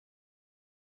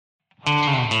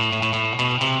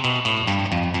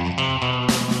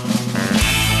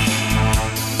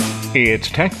It's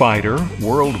TechBiter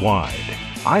Worldwide.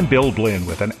 I'm Bill Blinn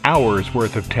with an hour's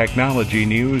worth of technology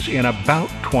news in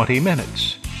about 20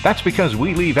 minutes. That's because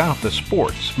we leave out the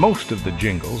sports, most of the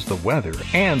jingles, the weather,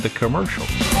 and the commercials.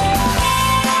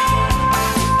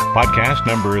 Podcast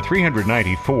number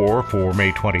 394 for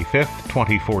May 25th,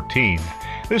 2014.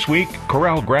 This week,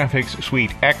 Corel Graphics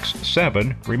Suite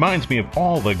X7 reminds me of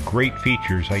all the great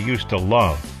features I used to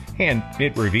love, and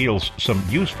it reveals some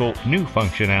useful new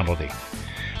functionality.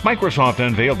 Microsoft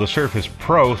unveiled the Surface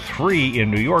Pro 3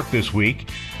 in New York this week,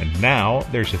 and now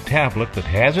there's a tablet that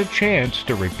has a chance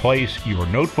to replace your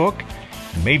notebook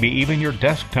and maybe even your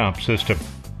desktop system.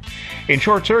 In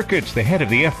Short Circuits, the head of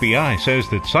the FBI says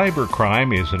that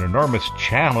cybercrime is an enormous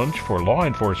challenge for law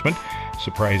enforcement.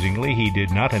 Surprisingly, he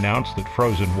did not announce that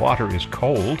frozen water is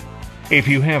cold. If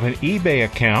you have an eBay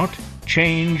account,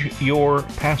 change your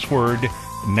password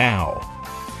now.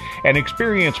 An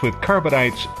experience with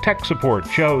Carbonite's tech support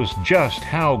shows just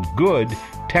how good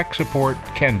tech support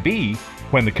can be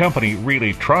when the company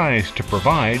really tries to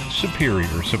provide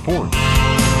superior support.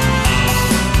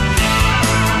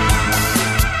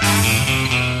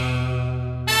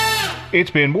 It's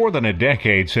been more than a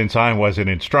decade since I was an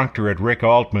instructor at Rick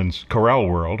Altman's Corel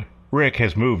World. Rick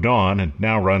has moved on and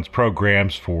now runs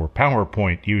programs for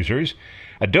PowerPoint users.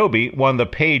 Adobe won the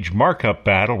page markup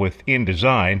battle with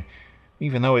InDesign,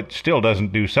 even though it still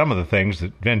doesn't do some of the things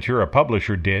that Ventura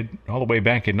Publisher did all the way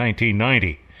back in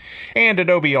 1990. And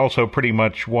Adobe also pretty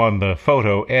much won the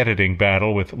photo editing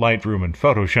battle with Lightroom and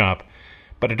Photoshop.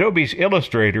 But Adobe's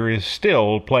Illustrator is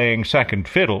still playing second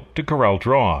fiddle to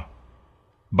CorelDRAW.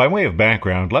 By way of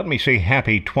background, let me say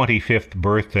happy 25th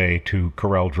birthday to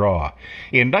CorelDRAW.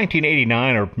 In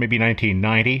 1989 or maybe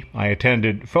 1990, I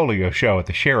attended Folio Show at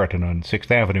the Sheraton on 6th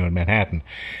Avenue in Manhattan.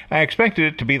 I expected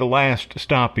it to be the last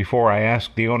stop before I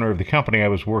asked the owner of the company I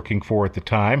was working for at the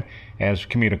time, as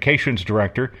communications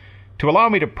director, to allow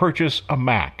me to purchase a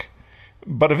Mac.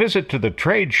 But a visit to the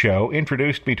trade show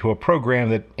introduced me to a program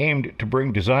that aimed to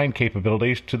bring design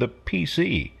capabilities to the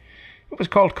PC. It was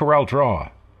called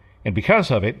CorelDRAW. And because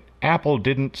of it, Apple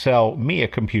didn't sell me a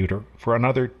computer for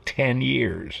another 10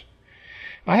 years.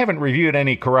 I haven't reviewed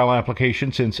any Corel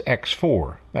application since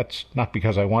X4. That's not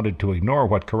because I wanted to ignore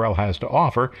what Corel has to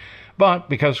offer, but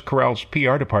because Corel's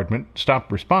PR department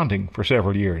stopped responding for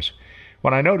several years.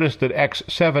 When I noticed that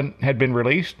X7 had been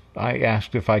released, I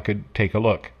asked if I could take a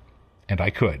look. And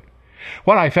I could.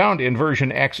 What I found in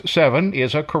version X7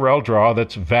 is a CorelDRAW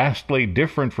that's vastly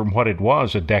different from what it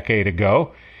was a decade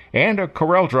ago, and a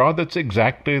CorelDRAW that's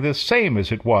exactly the same as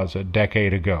it was a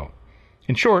decade ago.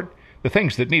 In short, the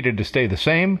things that needed to stay the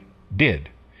same did,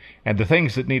 and the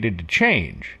things that needed to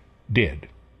change did.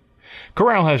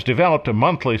 Corel has developed a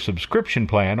monthly subscription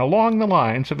plan along the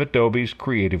lines of Adobe's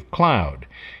Creative Cloud.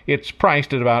 It's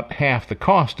priced at about half the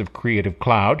cost of Creative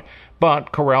Cloud,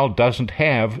 but Corel doesn't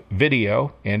have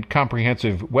video and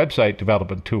comprehensive website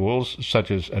development tools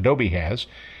such as Adobe has.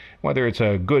 Whether it's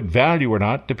a good value or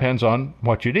not depends on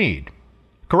what you need.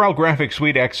 Corel Graphics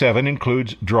Suite X7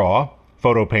 includes Draw,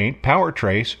 PhotoPaint,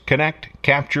 PowerTrace, Connect,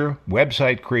 Capture,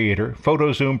 Website Creator,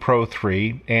 PhotoZoom Pro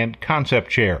 3, and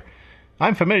Concept Share.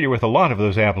 I'm familiar with a lot of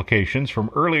those applications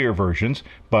from earlier versions,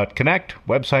 but Connect,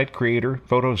 Website Creator,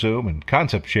 PhotoZoom, and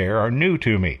Concept Share are new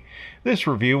to me. This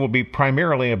review will be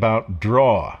primarily about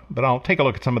Draw, but I'll take a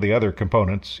look at some of the other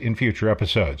components in future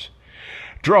episodes.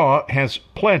 Draw has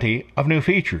plenty of new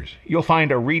features. You'll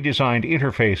find a redesigned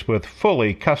interface with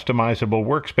fully customizable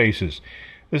workspaces.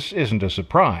 This isn't a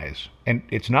surprise, and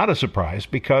it's not a surprise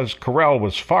because Corel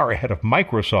was far ahead of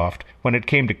Microsoft when it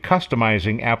came to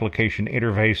customizing application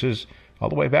interfaces all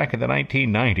the way back in the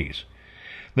 1990s.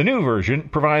 The new version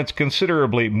provides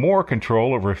considerably more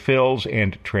control over fills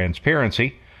and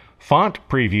transparency. Font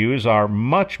previews are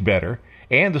much better,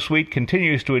 and the suite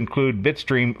continues to include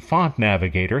Bitstream Font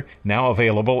Navigator, now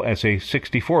available as a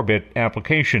 64-bit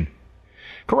application.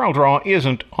 CorelDRAW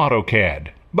isn't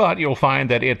AutoCAD, but you'll find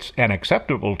that it's an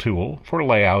acceptable tool for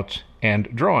layouts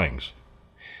and drawings.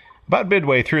 About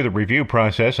midway through the review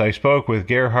process, I spoke with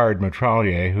Gerhard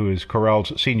Metralier, who is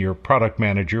Corel's senior product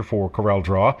manager for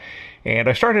CorelDRAW, and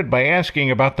I started by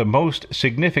asking about the most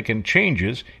significant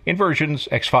changes in versions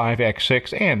X5,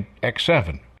 X6, and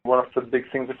X7. One of the big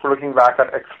things, if we're looking back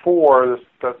at X4,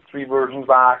 the 3 versions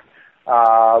back,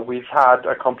 we've had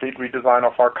a complete redesign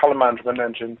of our color management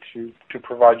engine to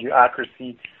provide you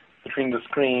accuracy between the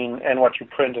screen and what you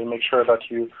print and make sure that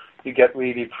you get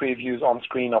really previews on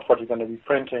screen of what you're going to be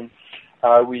printing.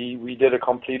 We did a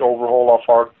complete overhaul of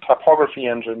our typography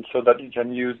engine so that you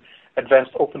can use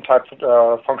advanced OpenType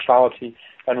functionality,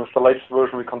 and with the latest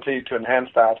version we continue to enhance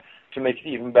that to make it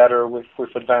even better with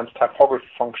advanced typography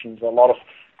functions. A lot of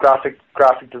graphic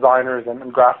designers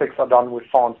and graphics are done with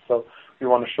fonts, so we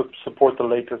want to support the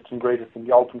latest and greatest in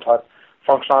the OpenType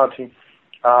functionality.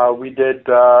 We did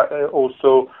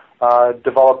also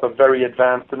develop a very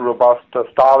advanced and robust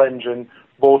style engine,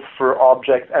 both for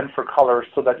objects and for colors,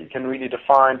 so that you can really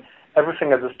define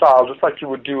everything as a style, just like you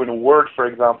would do in a Word, for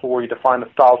example, where you define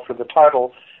a style for the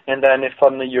title, and then if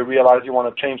suddenly you realize you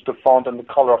want to change the font and the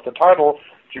color of the title,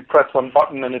 you press one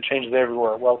button and it changes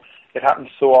everywhere. Well, it happens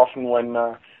so often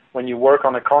when you work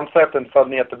on a concept and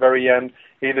suddenly at the very end,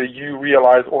 either you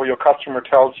realize or your customer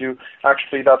tells you,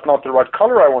 actually, that's not the right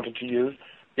color I wanted to use.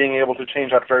 Being able to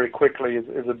change that very quickly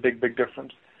is a big, big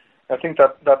difference. I think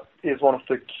that is one of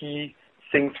the key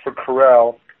things for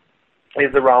Corel,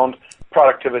 is around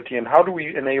productivity and how do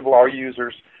we enable our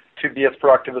users to be as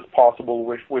productive as possible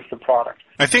with the product.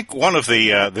 I think one of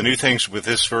the new things with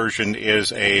this version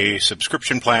is a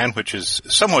subscription plan, which is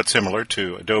somewhat similar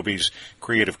to Adobe's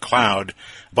Creative Cloud,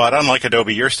 but unlike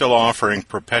Adobe, you're still offering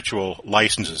perpetual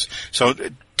licenses. So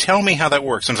tell me how that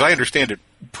works. And as I understand it,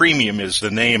 Premium is the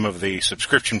name of the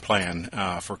subscription plan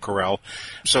for Corel.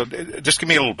 So just give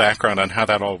me a little background on how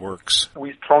that all works.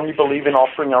 We strongly believe in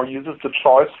offering our users the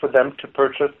choice for them to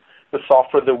purchase the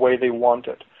software the way they want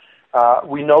it.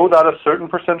 We know that a certain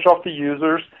percentage of the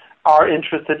users are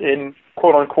interested in,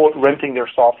 quote-unquote, renting their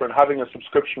software and having a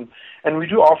subscription. And we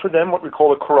do offer them what we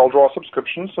call a CorelDRAW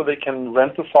subscription, so they can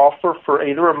rent the software for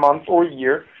either a month or a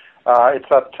year. It's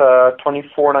at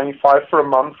 $24.95 for a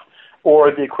month,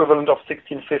 or the equivalent of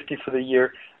 $16.50 for the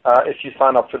year if you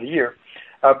sign up for the year.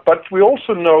 But we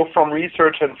also know from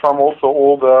research and from also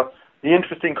all the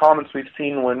interesting comments we've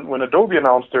seen when Adobe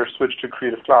announced their switch to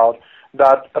Creative Cloud,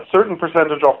 that a certain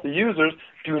percentage of the users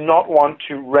do not want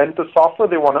to rent the software,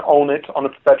 they want to own it on a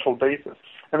perpetual basis.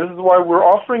 And this is why we're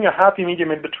offering a happy medium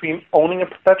in between owning a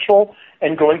perpetual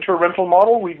and going to a rental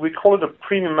model. We call it a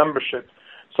premium membership.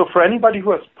 So for anybody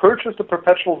who has purchased a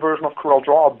perpetual version of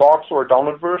CorelDRAW, a box or a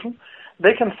download version,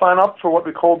 they can sign up for what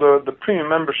we call the premium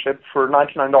membership for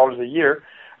 $99 a year.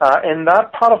 And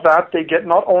that part of that, they get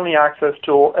not only access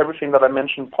to everything that I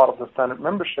mentioned, part of the standard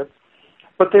membership,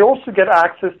 but they also get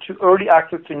early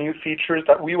access to new features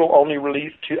that we will only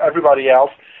release to everybody else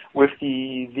with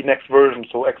the next version,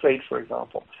 so X8, for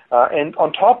example. And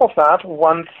on top of that,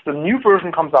 once the new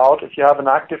version comes out, if you have an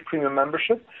active premium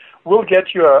membership, we'll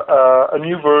get you a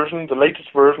new version, the latest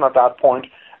version at that point,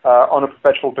 on a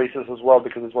perpetual basis as well,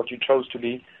 because it's what you chose to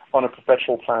be on a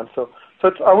perpetual plan. So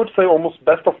it's, I would say, almost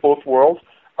best of both worlds.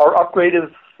 Our upgrade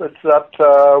it's at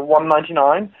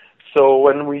 $199. So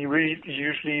when we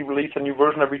usually release a new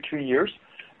version every 2 years.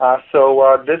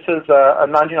 This is a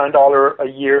 $99 a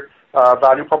year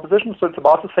value proposition. So it's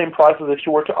about the same price as if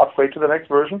you were to upgrade to the next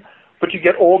version. But you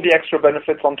get all the extra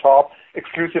benefits on top,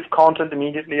 exclusive content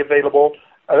immediately available,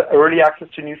 early access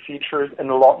to new features, and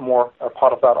a lot more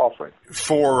part of that offering.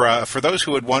 For those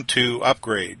who would want to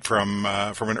upgrade from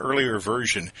an earlier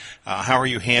version, how are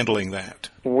you handling that?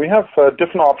 We have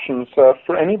different options.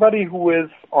 For anybody who is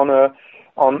on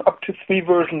up to 3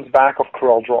 versions back of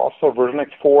CorelDRAW, so version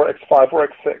X4, X5, or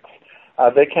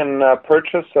X6, they can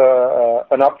purchase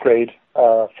an upgrade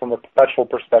from a perpetual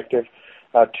perspective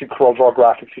to CorelDRAW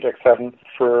Graphics Suite X7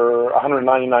 for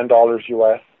 $199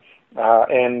 US.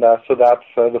 So that's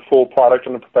the full product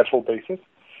on a perpetual basis.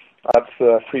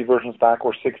 That's 3 versions back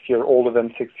or 6 year older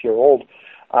than 6 year old.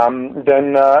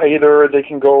 Then either they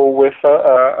can go with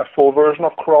a full version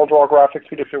of CorelDRAW Graphics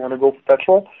Suite if they want to go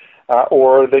perpetual,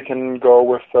 or they can go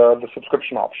with the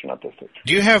subscription option at this stage.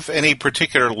 Do you have any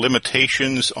particular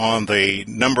limitations on the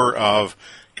number of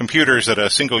computers that a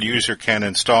single user can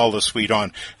install the suite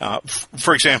on?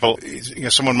 For example,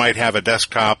 someone might have a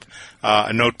desktop,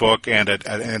 a notebook, and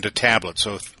a tablet,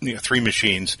 so 3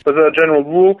 machines. As a general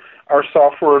rule, our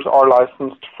softwares are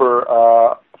licensed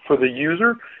for the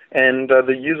user, and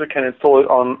the user can install it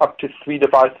on up to 3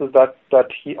 devices that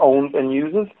he owns and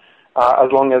uses,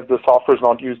 as long as the software is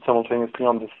not used simultaneously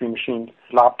on the 3 machines,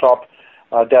 laptop,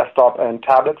 desktop, and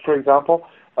tablet, for example.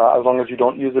 As long as you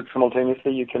don't use it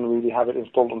simultaneously, you can really have it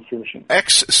installed on 3 machines.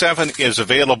 X7 is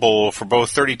available for both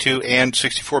 32 and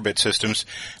 64-bit systems.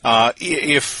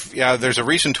 If there's a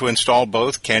reason to install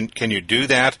both, can you do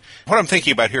that? What I'm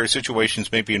thinking about here are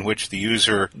situations maybe in which the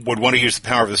user would want to use the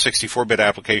power of the 64-bit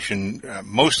application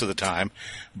most of the time,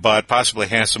 but possibly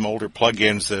has some older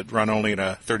plugins that run only in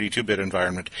a 32-bit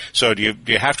environment. So do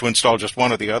you have to install just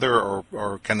one or the other,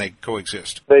 or can they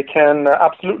coexist? They can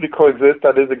absolutely coexist.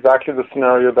 That is exactly the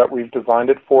scenario criteria that we've designed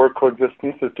it for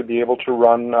coexistence is to be able to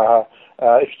run,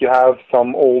 if you have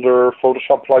some older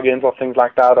Photoshop plugins or things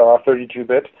like that are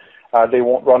 32-bit, they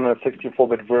won't run in a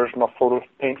 64-bit version of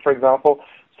PhotoPaint, for example.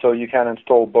 So you can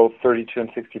install both 32 and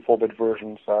 64-bit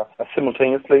versions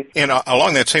simultaneously. And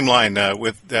along that same line,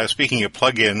 with speaking of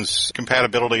plugins,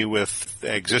 compatibility with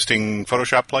existing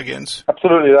Photoshop plugins?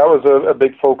 Absolutely. That was a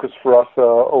big focus for us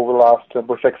over the last,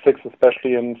 with X6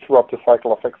 especially, and throughout the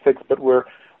cycle of X6. But we're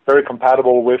very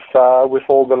compatible with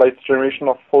all the latest generation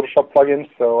of Photoshop plugins.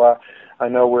 So I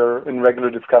know we're in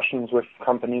regular discussions with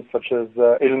companies such as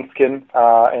Alien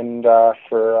and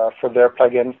for their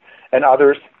plugins, and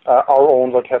others. Our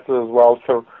own are tested as well,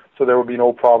 so there will be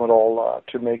no problem at all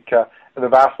to make the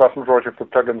vast majority of the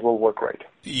plugins will work great.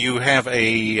 You have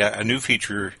a new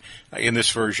feature in this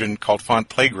version called Font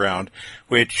Playground,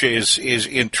 which is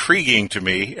intriguing to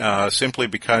me simply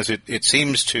because it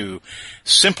seems to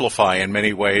simplify in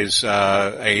many ways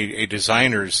a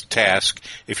designer's task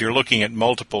if you're looking at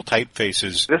multiple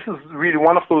typefaces. This is really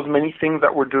one of those many things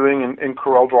that we're doing in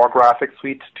CorelDRAW Graphics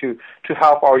Suite to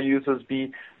help our users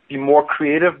be more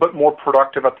creative but more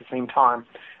productive at the same time.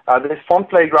 This Font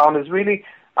Playground is really,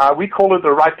 we call it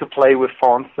the right to play with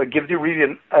fonts. It gives you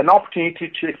really an opportunity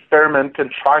to experiment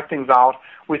and try things out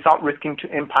without risking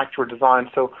to impact your design.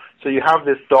 So you have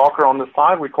this Docker on the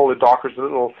side. We call it Docker's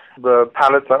the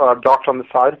palettes that are docked on the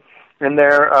side. And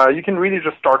there you can really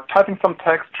just start typing some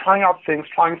text, trying out things,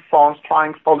 trying fonts,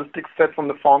 trying stylistic sets on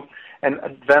the fonts, and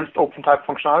advanced OpenType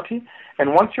functionality.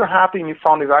 And once you're happy and you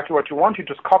found exactly what you want, you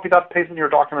just copy that, paste in your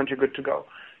document, you're good to go.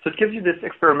 So it gives you this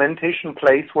experimentation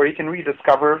place where you can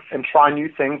rediscover and try new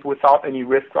things without any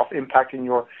risk of impacting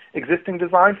your existing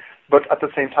design, but at the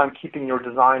same time keeping your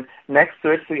design next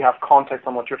to it so you have context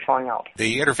on what you're trying out.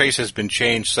 The interface has been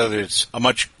changed so that it's a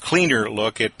much cleaner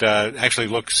look. It actually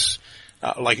looks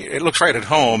like it looks right at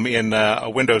home in a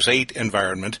Windows 8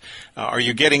 environment. Are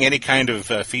you getting any kind of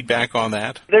feedback on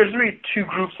that? There's really two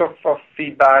groups of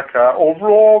feedback.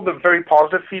 Overall, the very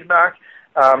positive feedback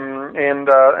and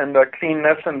the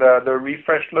cleanness and the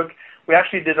refreshed look. We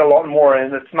actually did a lot more,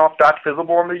 and it's not that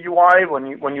visible on the UI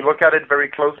when you look at it very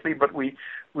closely, but we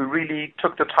really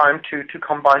took the time to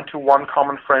combine to one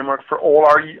common framework for all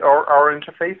our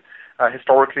interface.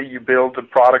 Historically, you build a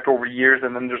product over years,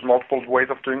 and then there's multiple ways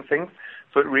of doing things.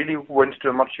 So it really went to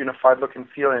a much unified look and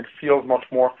feel, and it feels much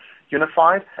more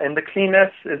unified. And the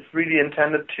cleanness is really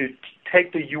intended to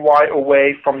take the UI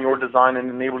away from your design and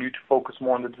enable you to focus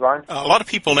more on the design. A lot of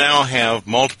people now have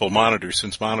multiple monitors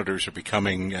since monitors are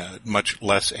becoming much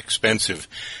less expensive.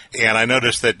 And I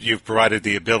noticed that you've provided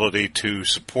the ability to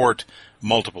support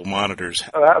multiple monitors.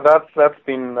 That's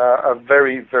been a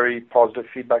very, very positive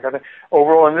feedback. I think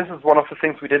overall, and this is one of the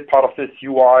things we did part of this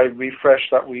UI refresh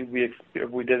that we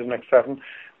did in X7,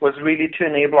 was really to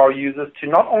enable our users to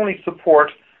not only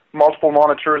support multiple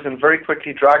monitors and very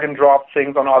quickly drag and drop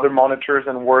things on other monitors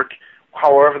and work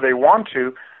however they want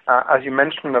to. As you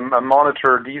mentioned, a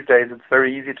monitor these days, it's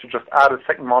very easy to just add a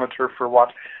second monitor for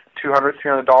 $200,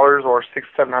 $300 or $600,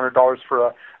 $700 for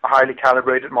a highly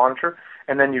calibrated monitor.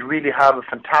 And then you really have a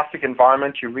fantastic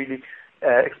environment. You really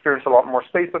experience a lot more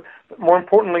space. But more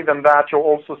importantly than that, you'll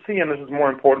also see, and this is more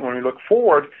important when we look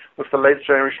forward with the latest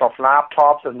generation of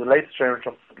laptops and the latest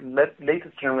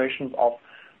generations of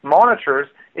monitors,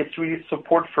 it's really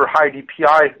support for high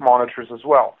DPI monitors as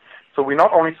well. So we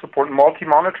not only support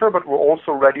multi-monitor, but we're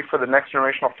also ready for the next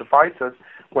generation of devices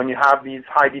when you have these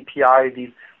high DPI,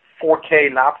 these 4K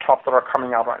laptops that are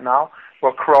coming out right now.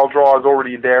 Well, CorelDRAW is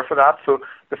already there for that. So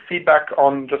the feedback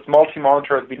on just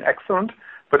multi-monitor has been excellent.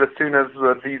 But as soon as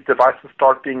these devices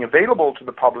start being available to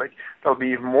the public, there'll be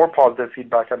even more positive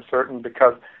feedback, I'm certain,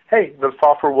 because, hey, the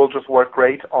software will just work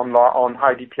great on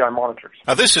high DPI monitors.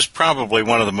 Now, this is probably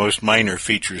one of the most minor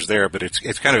features there, but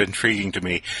it's kind of intriguing to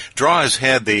me. Draw has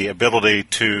had the ability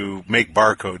to make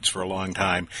barcodes for a long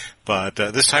time, but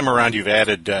this time around you've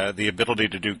added the ability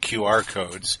to do QR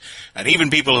codes. And even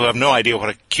people who have no idea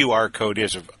what a QR code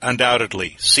is have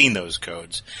undoubtedly seen those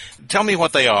codes. Tell me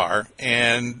what they are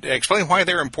and explain why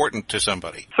they're important to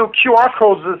somebody. So QR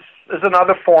codes is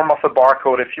another form of a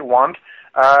barcode if you want.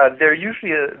 They're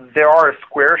usually there are a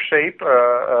square shape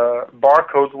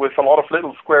barcodes with a lot of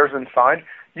little squares inside,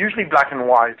 usually black and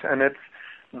white, and it's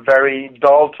very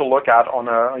dull to look at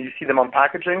you see them on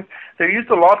packaging. They're used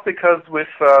a lot because with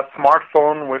modern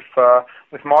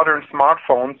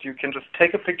smartphones, you can just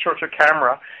take a picture of your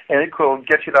camera and it will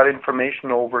get you that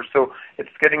information over. So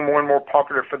it's getting more and more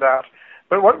popular for that.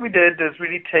 But what we did is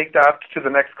really take that to the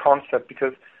next concept,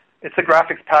 because it's a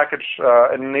graphics package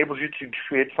and enables you to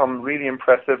create some really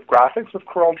impressive graphics with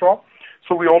CorelDRAW.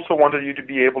 So we also wanted you to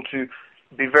be able to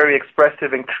be very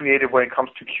expressive and creative when it comes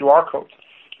to QR codes.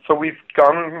 So we've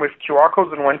gone with QR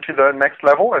codes and went to the next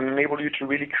level and enabled you to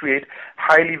really create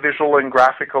highly visual and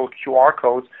graphical QR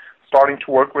codes, starting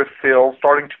to work with fill,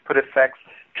 starting to put effects,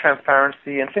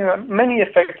 transparency, and things like many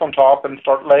effects on top, and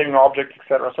start layering objects,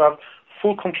 etc. So I have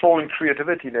full control and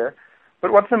creativity there.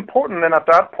 But what's important then at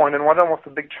that point, and one of the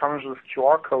big challenges with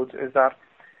QR codes, is that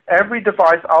every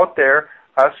device out there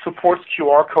supports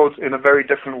QR codes in a very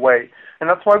different way. And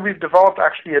that's why we've developed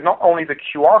actually not only the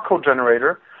QR code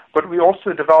generator, but we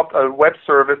also developed a web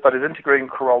service that is integrating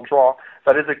CorelDRAW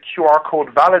that is a QR code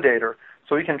validator.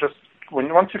 So you can just,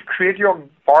 once you've created your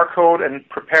barcode and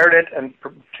prepared it and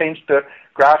changed the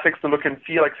graphics, the look and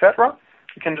feel, etc.,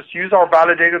 you can just use our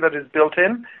validator that is built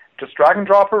in, just drag and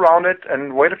drop around it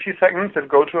and wait a few seconds and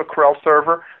go to a Corel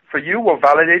server. For you, we'll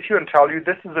validate you and tell you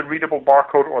this is a readable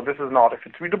barcode or this is not. If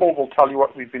it's readable, we'll tell you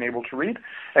what we've been able to read.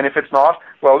 And if it's not,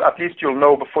 well, at least you'll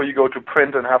know before you go to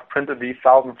print and have printed these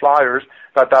 1,000 flyers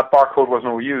that barcode was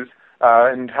no use.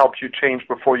 And help you change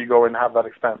before you go and have that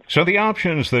expense. So the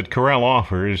options that Corel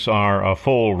offers are a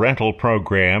full rental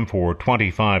program for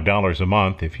 $25 a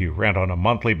month if you rent on a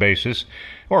monthly basis,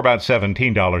 or about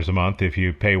 $17 a month if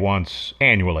you pay once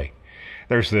annually.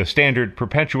 There's the standard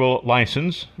perpetual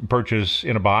license, purchase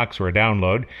in a box or a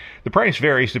download. The price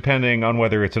varies depending on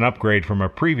whether it's an upgrade from a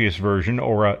previous version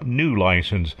or a new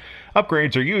license.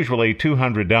 Upgrades are usually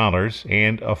 $200,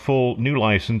 and a full new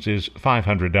license is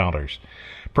 $500.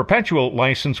 Perpetual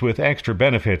license with extra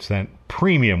benefits, that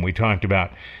premium we talked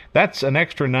about, that's an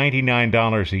extra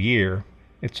 $99 a year.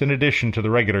 It's in addition to the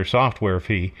regular software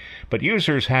fee, but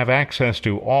users have access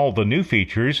to all the new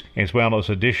features as well as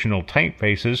additional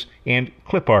typefaces and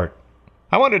clip art.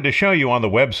 I wanted to show you on the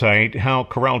website how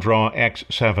CorelDRAW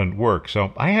X7 works,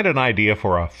 so I had an idea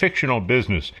for a fictional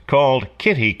business called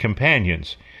Kitty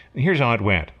Companions. Here's how it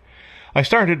went. I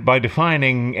started by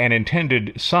defining an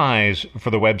intended size for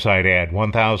the website ad,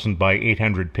 1000 by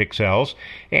 800 pixels,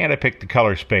 and I picked the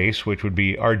color space, which would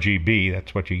be RGB,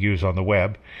 that's what you use on the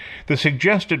web. The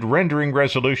suggested rendering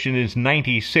resolution is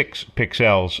 96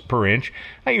 pixels per inch.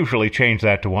 I usually change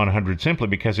that to 100 simply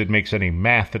because it makes any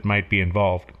math that might be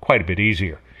involved quite a bit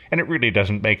easier. And it really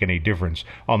doesn't make any difference.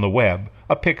 On the web,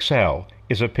 a pixel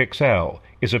is a pixel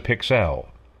is a pixel.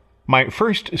 My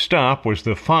first stop was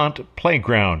the font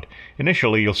playground.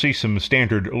 Initially, you'll see some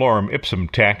standard lorem ipsum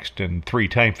text and 3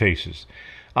 typefaces.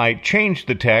 I changed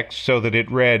the text so that it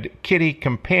read Kitty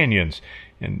Companions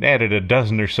and added a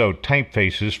dozen or so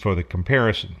typefaces for the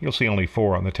comparison. You'll see only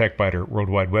 4 on the TechBiter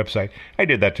Worldwide website. I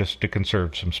did that just to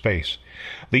conserve some space.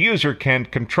 The user can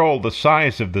control the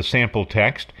size of the sample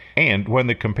text, and when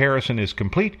the comparison is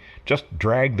complete, just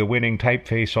drag the winning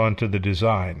typeface onto the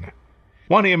design.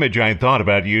 One image I thought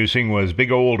about using was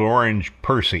big old orange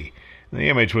Percy. The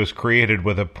image was created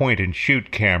with a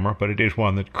point-and-shoot camera, but it is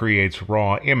one that creates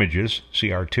raw images.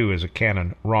 CR2 is a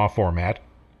Canon RAW format.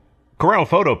 Corel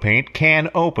Photo Paint can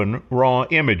open raw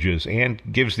images and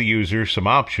gives the user some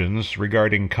options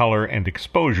regarding color and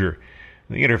exposure.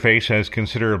 The interface has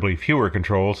considerably fewer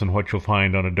controls than what you'll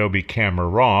find on Adobe Camera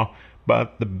Raw,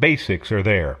 but the basics are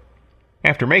there.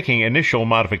 After making initial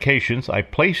modifications, I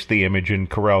placed the image in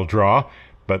CorelDRAW,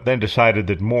 but then decided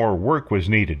that more work was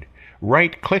needed.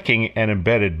 Right-clicking an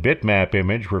embedded bitmap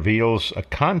image reveals a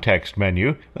context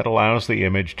menu that allows the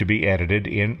image to be edited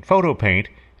in Photo Paint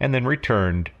and then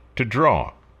returned to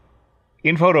Draw.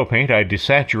 In Photo Paint, I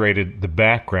desaturated the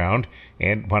background,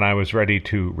 and when I was ready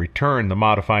to return the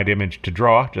modified image to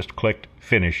Draw, just clicked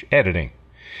Finish Editing.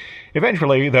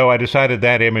 Eventually, though, I decided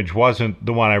that image wasn't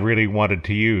the one I really wanted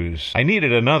to use. I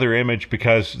needed another image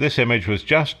because this image was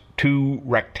just too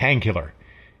rectangular.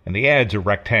 And the ad's a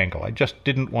rectangle. I just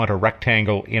didn't want a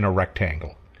rectangle in a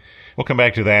rectangle. We'll come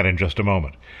back to that in just a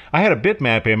moment. I had a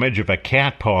bitmap image of a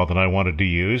cat paw that I wanted to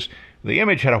use. The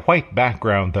image had a white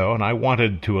background, though, and I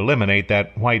wanted to eliminate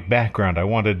that white background. I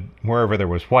wanted wherever there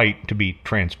was white to be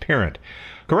transparent.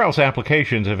 Corel's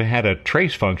applications have had a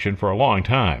trace function for a long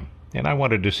time, and I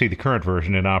wanted to see the current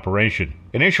version in operation.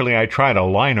 Initially, I tried a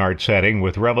line art setting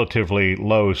with relatively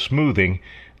low smoothing.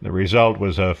 The result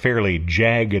was a fairly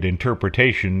jagged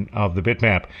interpretation of the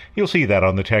bitmap. You'll see that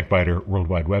on the TechBiter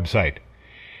Worldwide website.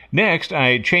 Next,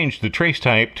 I changed the trace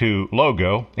type to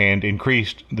logo and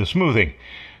increased the smoothing.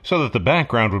 So that the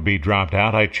background would be dropped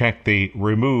out, I checked the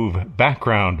Remove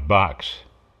Background box.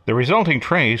 The resulting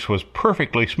trace was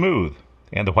perfectly smooth,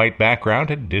 and the white background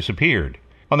had disappeared.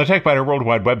 On the TechBiter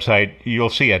Worldwide website, you'll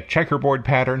see a checkerboard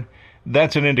pattern.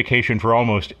 That's an indication for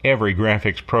almost every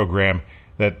graphics program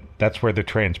that's where the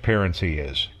transparency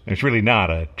is. There's really not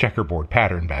a checkerboard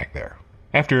pattern back there.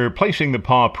 After placing the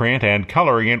paw print and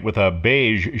coloring it with a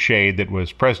beige shade that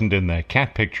was present in the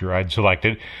cat picture I'd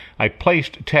selected, I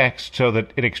placed text so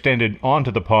that it extended onto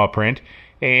the paw print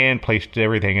and placed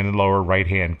everything in the lower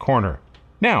right-hand corner.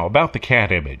 Now, about the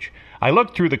cat image. I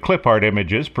looked through the clip art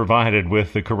images provided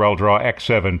with the CorelDRAW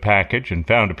X7 package and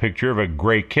found a picture of a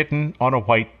gray kitten on a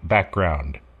white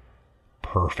background.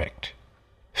 Perfect.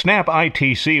 Snap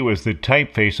ITC was the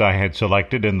typeface I had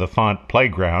selected in the font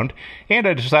Playground, and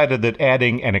I decided that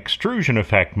adding an extrusion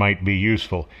effect might be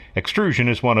useful. Extrusion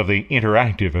is one of the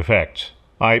interactive effects.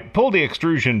 I pulled the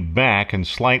extrusion back and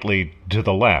slightly to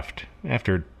the left.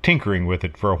 After tinkering with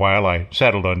it for a while, I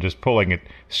settled on just pulling it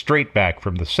straight back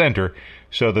from the center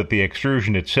so that the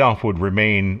extrusion itself would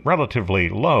remain relatively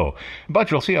low. But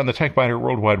you'll see on the TechBiter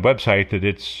Worldwide website that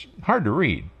it's hard to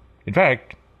read. In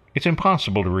fact, it's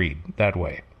impossible to read that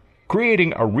way.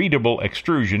 Creating a readable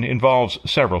extrusion involves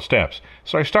several steps,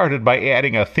 so I started by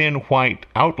adding a thin white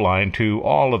outline to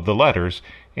all of the letters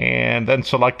and then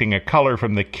selecting a color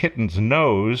from the kitten's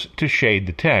nose to shade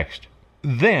the text.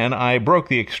 Then I broke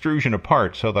the extrusion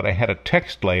apart so that I had a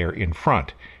text layer in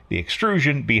front. The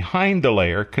extrusion behind the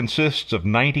layer consists of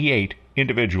 98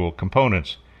 individual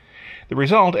components. The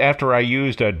result, after I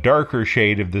used a darker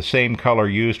shade of the same color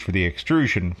used for the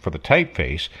extrusion for the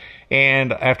typeface,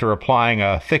 and after applying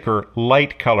a thicker,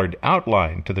 light-colored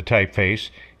outline to the typeface,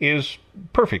 is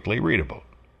perfectly readable.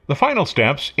 The final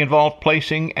steps involve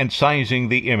placing and sizing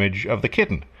the image of the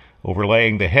kitten,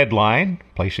 overlaying the headline,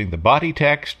 placing the body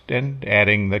text, and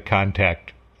adding the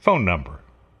contact phone number.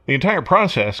 The entire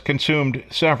process consumed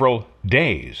several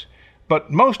days,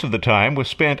 but most of the time was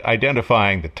spent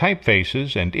identifying the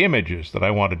typefaces and images that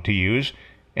I wanted to use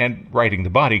and writing the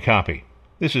body copy.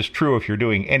 This is true if you're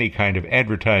doing any kind of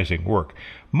advertising work.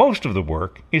 Most of the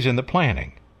work is in the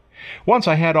planning. Once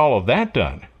I had all of that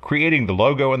done, creating the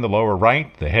logo in the lower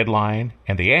right, the headline,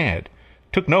 and the ad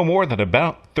took no more than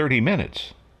about 30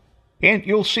 minutes. And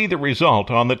you'll see the result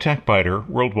on the TechBiter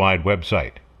Worldwide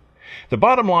website. The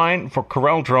bottom line for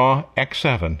CorelDRAW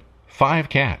X7, 5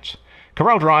 cats.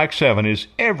 CorelDRAW X7 is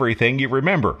everything you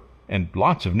remember, and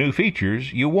lots of new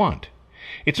features you want.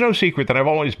 It's no secret that I've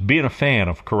always been a fan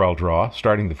of CorelDRAW,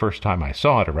 starting the first time I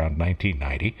saw it around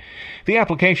 1990. The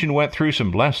application went through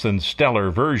some less than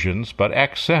stellar versions, but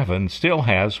X7 still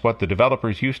has what the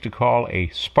developers used to call a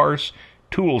sparse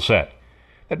tool set.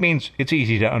 That means it's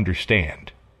easy to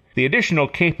understand. The additional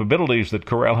capabilities that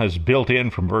Corel has built in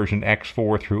from version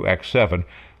X4 through X7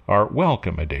 are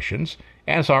welcome additions,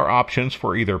 as are options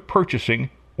for either purchasing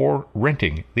or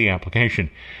renting the application.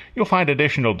 You'll find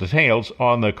additional details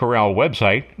on the Corel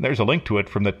website. There's a link to it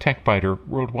from the TechBiter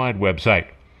Worldwide website.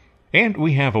 And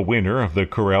we have a winner of the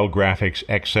Corel Graphics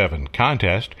X7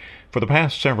 contest. For the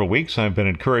past several weeks, I've been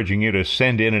encouraging you to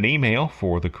send in an email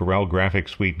for the Corel Graphics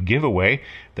Suite giveaway.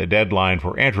 The deadline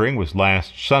for entering was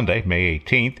last Sunday, May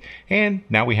 18th, and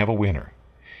now we have a winner.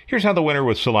 Here's how the winner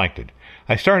was selected.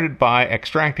 I started by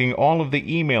extracting all of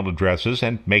the email addresses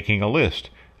and making a list.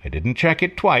 I didn't check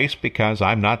it twice because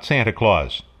I'm not Santa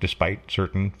Claus, despite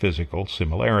certain physical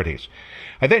similarities.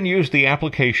 I then used the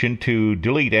application to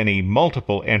delete any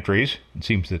multiple entries. It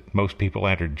seems that most people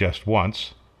entered just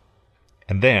once.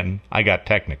 And then I got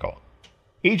technical.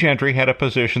 Each entry had a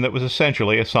position that was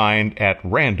essentially assigned at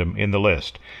random in the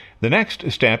list. The next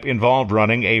step involved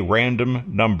running a random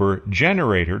number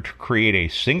generator to create a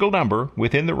single number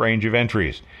within the range of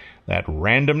entries. That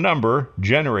random number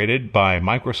generated by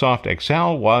Microsoft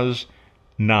Excel was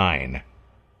 9.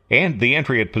 And the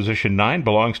entry at position 9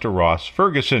 belongs to Ross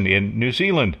Ferguson in New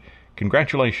Zealand.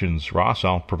 Congratulations, Ross.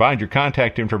 I'll provide your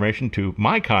contact information to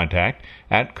my contact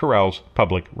at Corel's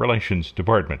Public Relations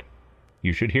Department.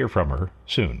 You should hear from her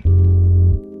soon.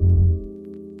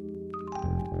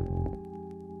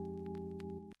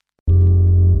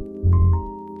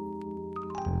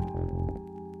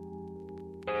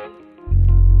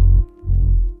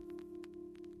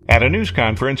 At a news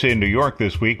conference in New York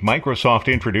this week,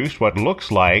 Microsoft introduced what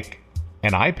looks like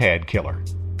an iPad killer.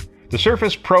 The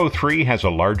Surface Pro 3 has a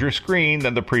larger screen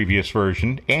than the previous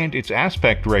version, and its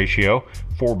aspect ratio,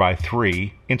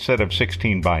 4:3 instead of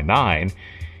 16:9,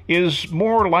 is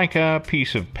more like a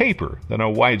piece of paper than a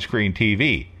widescreen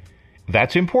TV.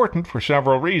 That's important for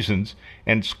several reasons,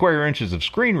 and square inches of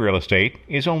screen real estate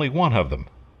is only one of them.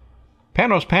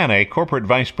 Panos Panay, corporate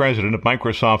vice president of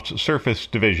Microsoft's Surface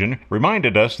division,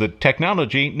 reminded us that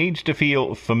technology needs to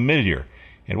feel familiar,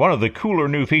 and one of the cooler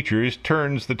new features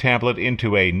turns the tablet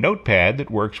into a notepad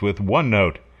that works with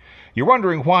OneNote. You're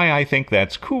wondering why I think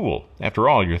that's cool. After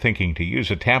all, you're thinking to use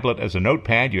a tablet as a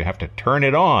notepad, you have to turn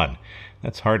it on.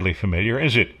 That's hardly familiar,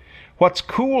 is it? What's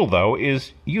cool, though,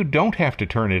 is you don't have to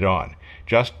turn it on.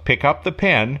 Just pick up the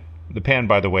pen. The pen,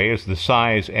 by the way, is the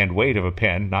size and weight of a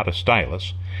pen, not a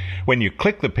stylus. When you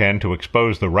click the pen to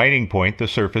expose the writing point, the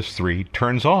Surface 3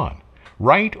 turns on.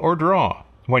 Write or draw.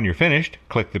 When you're finished,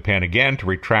 click the pen again to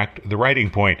retract the writing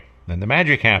point. Then the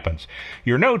magic happens.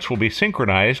 Your notes will be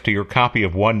synchronized to your copy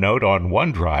of OneNote on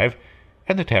OneDrive,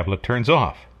 and the tablet turns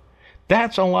off.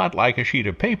 That's a lot like a sheet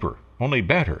of paper, only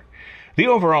better. The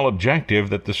overall objective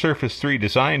that the Surface 3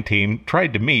 design team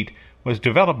tried to meet was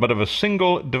development of a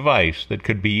single device that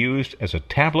could be used as a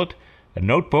tablet, a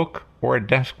notebook, or a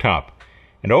desktop.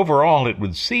 And overall, it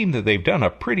would seem that they've done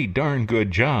a pretty darn good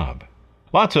job.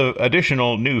 Lots of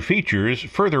additional new features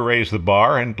further raise the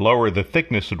bar and lower the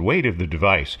thickness and weight of the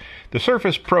device. The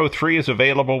Surface Pro 3 is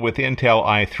available with Intel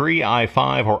i3,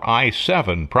 i5, or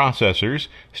i7 processors,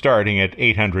 starting at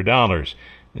 $800.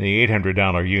 The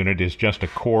 $800 unit is just a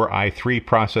Core i3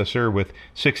 processor with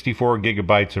 64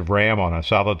 gigabytes of RAM on a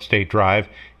solid-state drive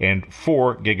and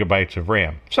 4 gigabytes of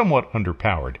RAM, somewhat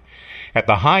underpowered. At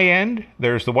the high end,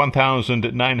 there's the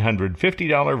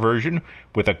 $1,950 version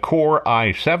with a Core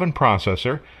i7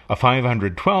 processor, a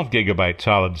 512 gigabyte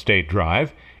solid-state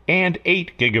drive, and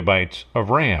 8 gigabytes of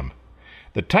RAM.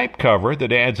 The type cover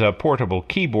that adds a portable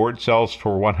keyboard sells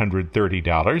for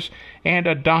 $130, and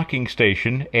a docking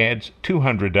station adds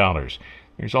 $200.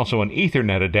 There's also an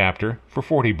Ethernet adapter for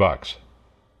 $40.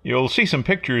 You'll see some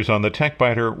pictures on the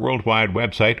TechBiter Worldwide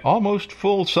website, almost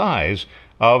full size,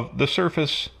 of the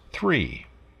Surface 3.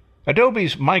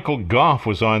 Adobe's Michael Goff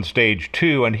was on stage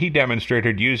too, and he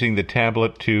demonstrated using the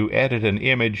tablet to edit an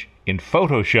image in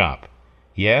Photoshop.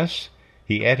 Yes,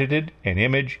 he edited an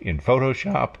image in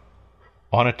Photoshop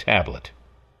on a tablet.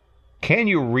 Can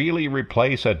you really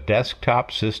replace a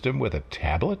desktop system with a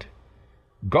tablet?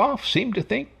 Goff seemed to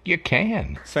think you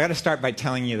can. So I got to start by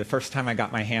telling you the first time I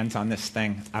got my hands on this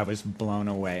thing, I was blown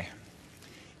away.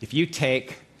 If you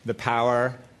take the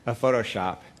power of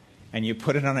Photoshop and you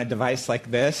put it on a device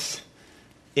like this,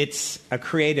 it's a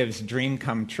creative's dream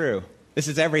come true. This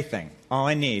is everything. All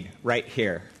I need right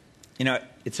here. You know,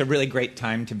 it's a really great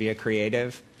time to be a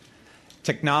creative.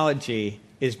 Technology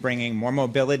is bringing more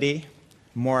mobility,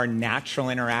 more natural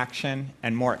interaction,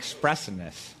 and more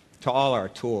expressiveness to all our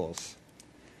tools.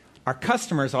 Our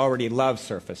customers already love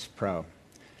Surface Pro,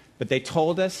 but they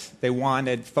told us they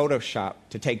wanted Photoshop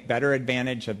to take better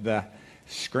advantage of the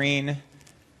screen,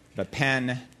 the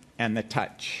pen, and the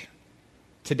touch.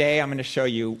 Today, I'm going to show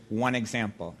you one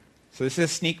example. So this is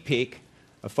a sneak peek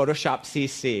of Photoshop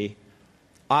CC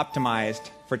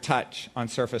optimized for touch on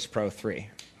Surface Pro 3.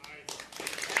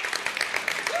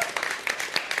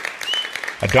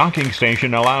 A docking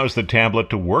station allows the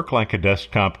tablet to work like a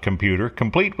desktop computer,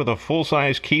 complete with a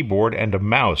full-size keyboard and a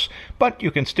mouse, but you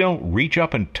can still reach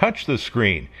up and touch the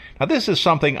screen. Now, this is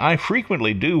something I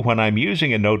frequently do when I'm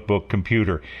using a notebook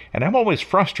computer, and I'm always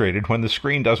frustrated when the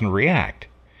screen doesn't react.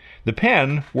 The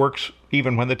pen works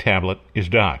even when the tablet is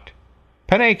docked.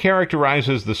 Panay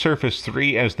characterizes the Surface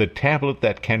 3 as the tablet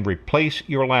that can replace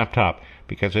your laptop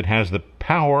because it has the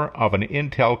power of an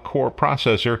Intel Core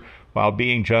processor while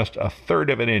being just a third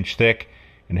of an inch thick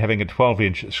and having a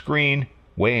 12-inch screen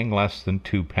weighing less than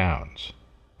 2 pounds.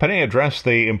 Panay addressed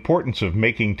the importance of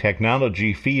making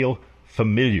technology feel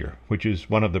familiar, which is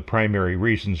one of the primary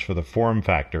reasons for the form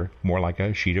factor, more like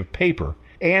a sheet of paper,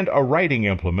 and a writing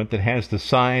implement that has the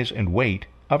size and weight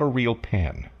of a real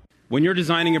pen. When you're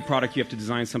designing a product, you have to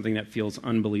design something that feels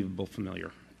unbelievable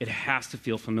familiar. It has to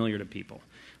feel familiar to people.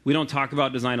 We don't talk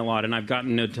about design a lot, and I've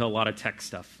gotten into a lot of tech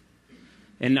stuff.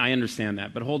 And I understand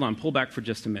that, but hold on, pull back for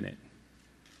just a minute.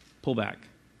 Pull back.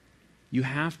 You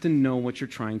have to know what you're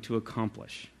trying to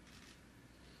accomplish.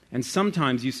 And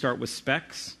sometimes you start with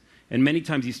specs, and many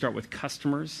times you start with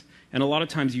customers, and a lot of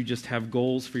times you just have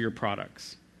goals for your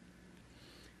products.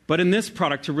 But in this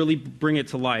product, to really bring it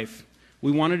to life,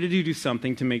 we wanted to do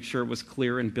something to make sure it was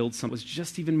clear and build something that was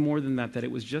just even more than that, that it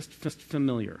was just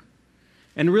familiar.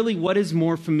 And really, what is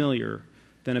more familiar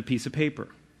than a piece of paper?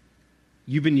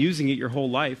 You've been using it your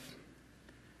whole life.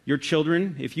 Your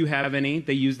children, if you have any,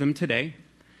 they use them today.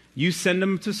 You send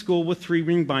them to school with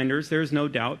 3-ring binders, there's no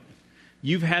doubt.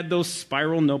 You've had those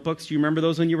spiral notebooks. Do you remember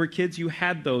those when you were kids? You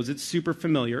had those. It's super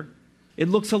familiar. It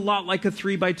looks a lot like a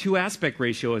 3:2 aspect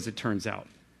ratio, as it turns out.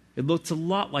 It looks a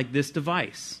lot like this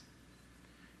device.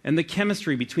 And the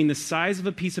chemistry between the size of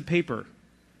a piece of paper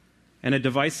and a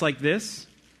device like this,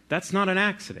 that's not an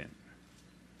accident.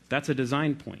 That's a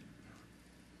design point.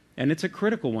 And it's a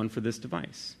critical one for this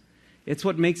device. It's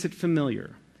what makes it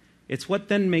familiar. It's what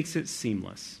then makes it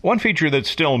seamless. One feature that's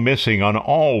still missing on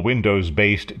all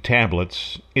Windows-based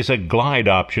tablets is a glide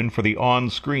option for the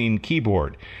on-screen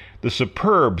keyboard. The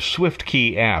superb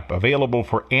SwiftKey app, available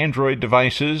for Android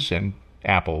devices and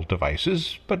Apple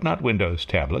devices, but not Windows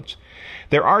tablets.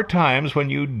 There are times when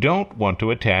you don't want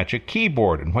to attach a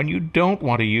keyboard and when you don't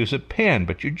want to use a pen,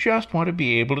 but you just want to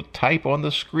be able to type on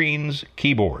the screen's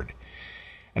keyboard.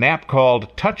 An app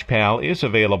called TouchPal is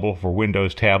available for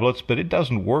Windows tablets, but it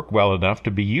doesn't work well enough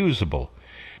to be usable.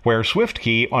 Where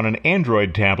SwiftKey on an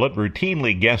Android tablet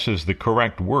routinely guesses the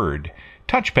correct word,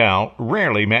 TouchPal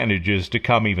rarely manages to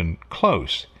come even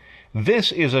close.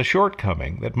 This is a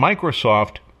shortcoming that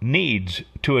Microsoft needs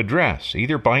to address,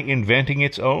 either by inventing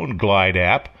its own Glide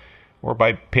app or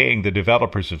by paying the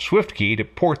developers of SwiftKey to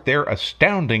port their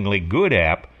astoundingly good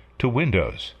app to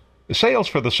Windows. The sales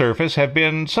for the Surface have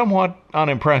been somewhat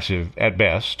unimpressive at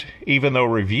best, even though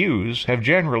reviews have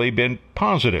generally been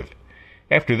positive.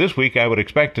 After this week, I would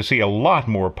expect to see a lot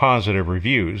more positive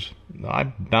reviews.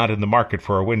 I'm not in the market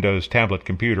for a Windows tablet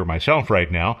computer myself right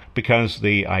now because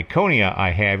the Iconia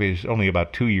I have is only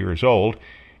about 2 years old,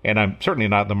 and I'm certainly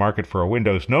not in the market for a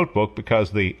Windows notebook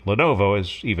because the Lenovo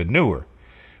is even newer.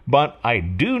 But I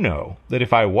do know that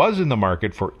if I was in the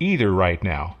market for either right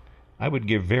now, I would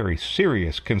give very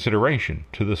serious consideration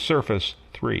to the Surface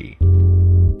 3.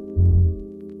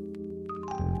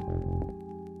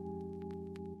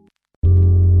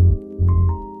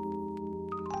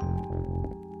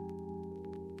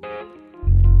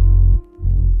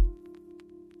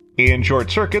 In short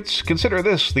circuits, consider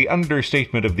this the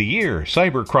understatement of the year.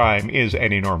 Cybercrime is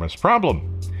an enormous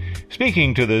problem.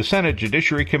 Speaking to the Senate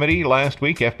Judiciary Committee last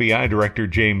week, FBI Director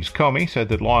James Comey said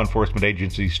that law enforcement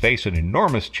agencies face an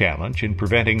enormous challenge in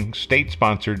preventing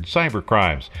state-sponsored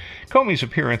cybercrimes. Comey's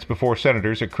appearance before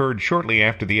senators occurred shortly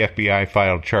after the FBI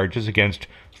filed charges against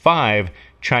 5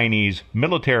 Chinese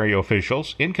military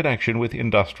officials in connection with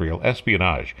industrial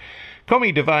espionage.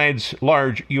 Comey divides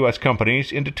large U.S.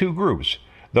 companies into 2 groups: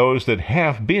 those that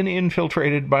have been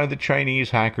infiltrated by the Chinese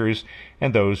hackers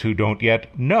and those who don't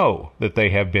yet know that they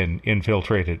have been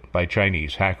infiltrated by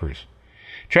Chinese hackers.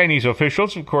 Chinese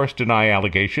officials, of course, deny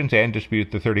allegations and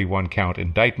dispute the 31-count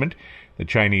indictment. The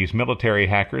Chinese military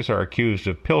hackers are accused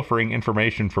of pilfering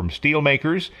information from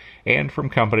steelmakers and from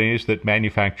companies that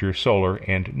manufacture solar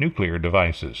and nuclear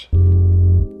devices.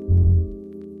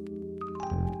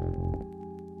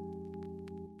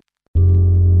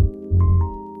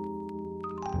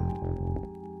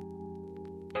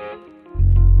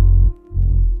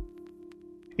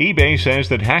 eBay says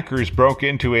that hackers broke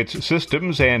into its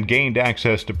systems and gained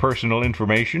access to personal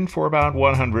information for about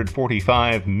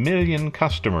 145 million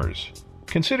customers.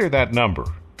 Consider that number,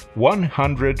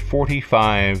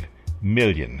 145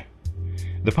 million.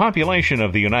 The population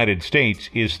of the United States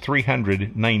is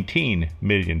 319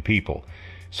 million people,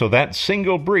 so that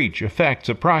single breach affects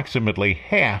approximately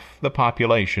half the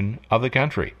population of the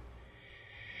country.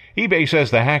 eBay says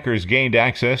the hackers gained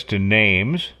access to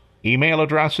names, email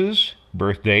addresses,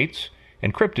 birth dates,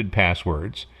 encrypted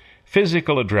passwords,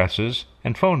 physical addresses,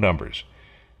 and phone numbers.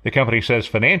 The company says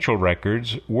financial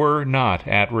records were not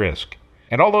at risk.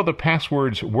 And although the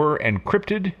passwords were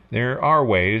encrypted, there are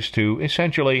ways to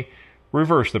essentially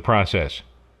reverse the process.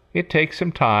 It takes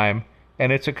some time,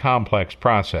 and it's a complex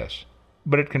process,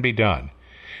 but it can be done.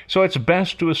 So it's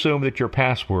best to assume that your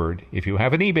password, if you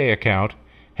have an eBay account,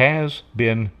 has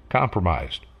been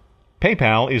compromised.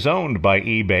 PayPal is owned by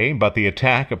eBay, but the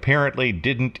attack apparently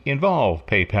didn't involve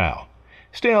PayPal.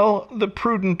 Still, the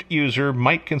prudent user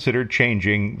might consider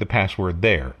changing the password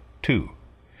there, too.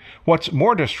 What's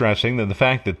more distressing than the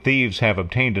fact that thieves have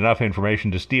obtained enough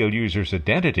information to steal users'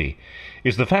 identity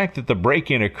is the fact that the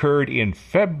break-in occurred in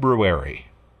February,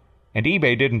 and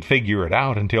eBay didn't figure it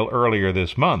out until earlier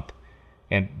this month,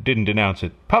 and didn't announce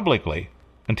it publicly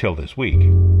until this week.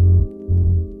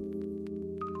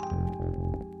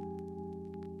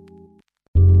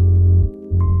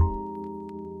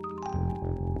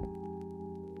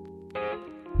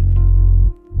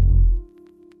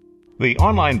 The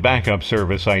online backup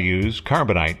service I use,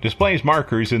 Carbonite, displays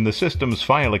markers in the system's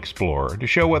File Explorer to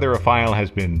show whether a file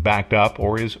has been backed up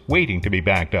or is waiting to be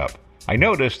backed up. I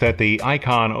noticed that the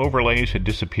icon overlays had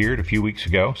disappeared a few weeks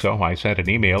ago, so I sent an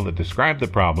email that described the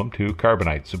problem to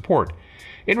Carbonite support.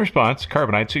 In response,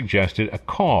 Carbonite suggested a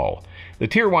call. The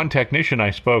Tier 1 technician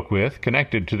I spoke with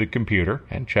connected to the computer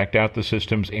and checked out the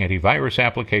system's antivirus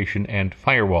application and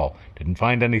firewall. Didn't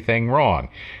find anything wrong.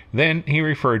 Then he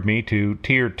referred me to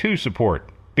Tier 2 support.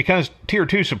 Because Tier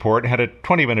 2 support had a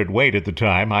 20-minute wait at the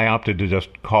time, I opted to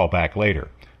just call back later.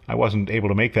 I wasn't able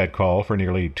to make that call for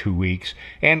nearly 2 weeks,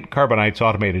 and Carbonite's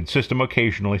automated system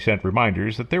occasionally sent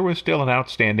reminders that there was still an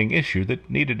outstanding issue that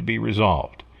needed to be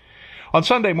resolved. On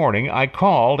Sunday morning, I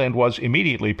called and was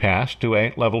immediately passed to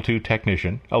a Level 2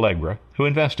 technician, Allegra, who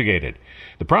investigated.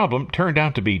 The problem turned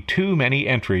out to be too many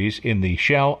entries in the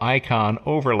Shell Icon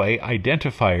Overlay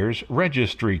Identifiers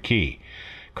registry key.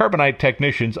 Carbonite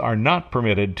technicians are not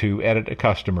permitted to edit a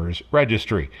customer's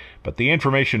registry, but the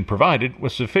information provided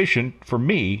was sufficient for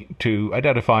me to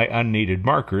identify unneeded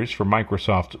markers from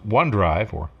Microsoft's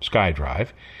OneDrive, or SkyDrive,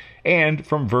 and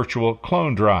from Virtual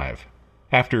Clone Drive.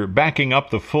 After backing up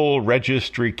the full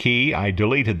registry key, I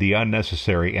deleted the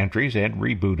unnecessary entries and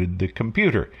rebooted the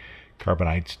computer.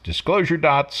 Carbonite's disclosure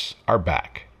dots are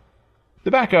back.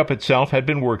 The backup itself had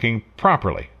been working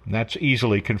properly. That's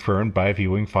easily confirmed by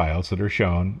viewing files that are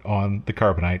shown on the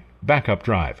Carbonite backup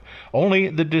drive. Only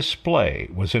the display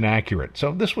was inaccurate,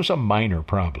 so this was a minor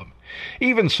problem.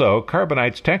 Even so,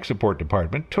 Carbonite's tech support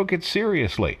department took it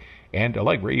seriously, and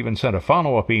Allegra even sent a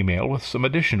follow-up email with some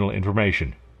additional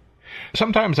information.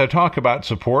 Sometimes I talk about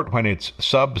support when it's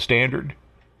substandard,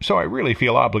 so I really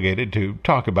feel obligated to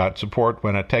talk about support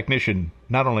when a technician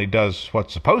not only does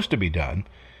what's supposed to be done,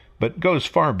 but goes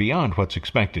far beyond what's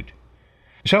expected.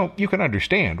 So you can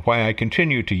understand why I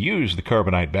continue to use the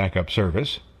Carbonite backup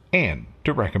service and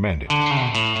to recommend it.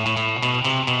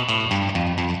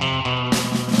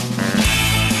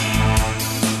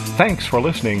 Thanks for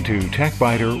listening to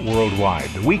TechBiter Worldwide,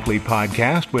 the weekly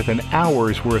podcast with an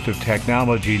hour's worth of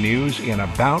technology news in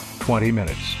about 20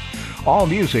 minutes. All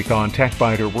music on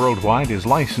TechBiter Worldwide is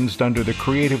licensed under the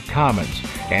Creative Commons,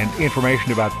 and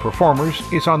information about performers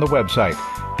is on the website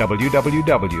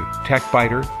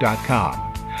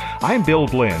www.techbiter.com. I'm Bill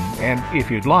Blinn, and if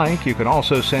you'd like, you can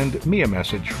also send me a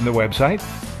message from the website.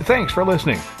 Thanks for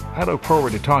listening. I look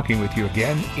forward to talking with you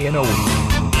again in a week.